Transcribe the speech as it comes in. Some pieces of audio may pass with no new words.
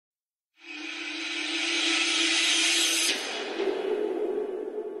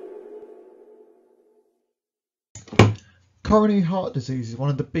Coronary heart disease is one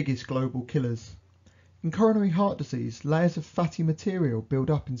of the biggest global killers. In coronary heart disease, layers of fatty material build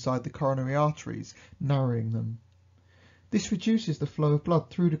up inside the coronary arteries, narrowing them. This reduces the flow of blood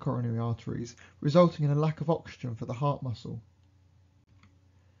through the coronary arteries, resulting in a lack of oxygen for the heart muscle.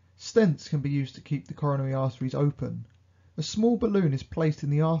 Stents can be used to keep the coronary arteries open. A small balloon is placed in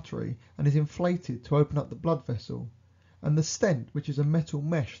the artery and is inflated to open up the blood vessel, and the stent, which is a metal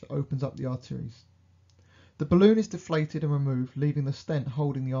mesh that opens up the arteries. The balloon is deflated and removed, leaving the stent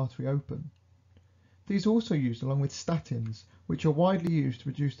holding the artery open. These are also used along with statins, which are widely used to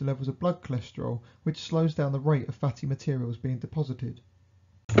reduce the levels of blood cholesterol, which slows down the rate of fatty materials being deposited.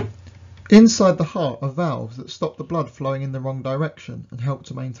 Inside the heart are valves that stop the blood flowing in the wrong direction and help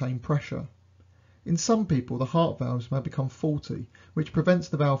to maintain pressure. In some people, the heart valves may become faulty, which prevents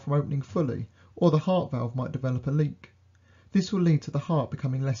the valve from opening fully, or the heart valve might develop a leak. This will lead to the heart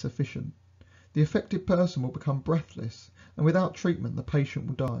becoming less efficient. The affected person will become breathless, and without treatment the patient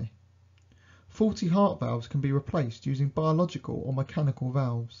will die. Faulty heart valves can be replaced using biological or mechanical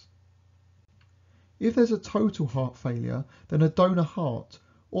valves. If there's a total heart failure, then a donor heart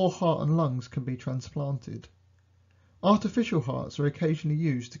or heart and lungs can be transplanted. Artificial hearts are occasionally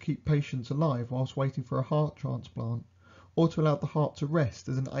used to keep patients alive whilst waiting for a heart transplant, or to allow the heart to rest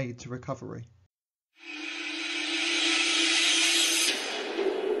as an aid to recovery.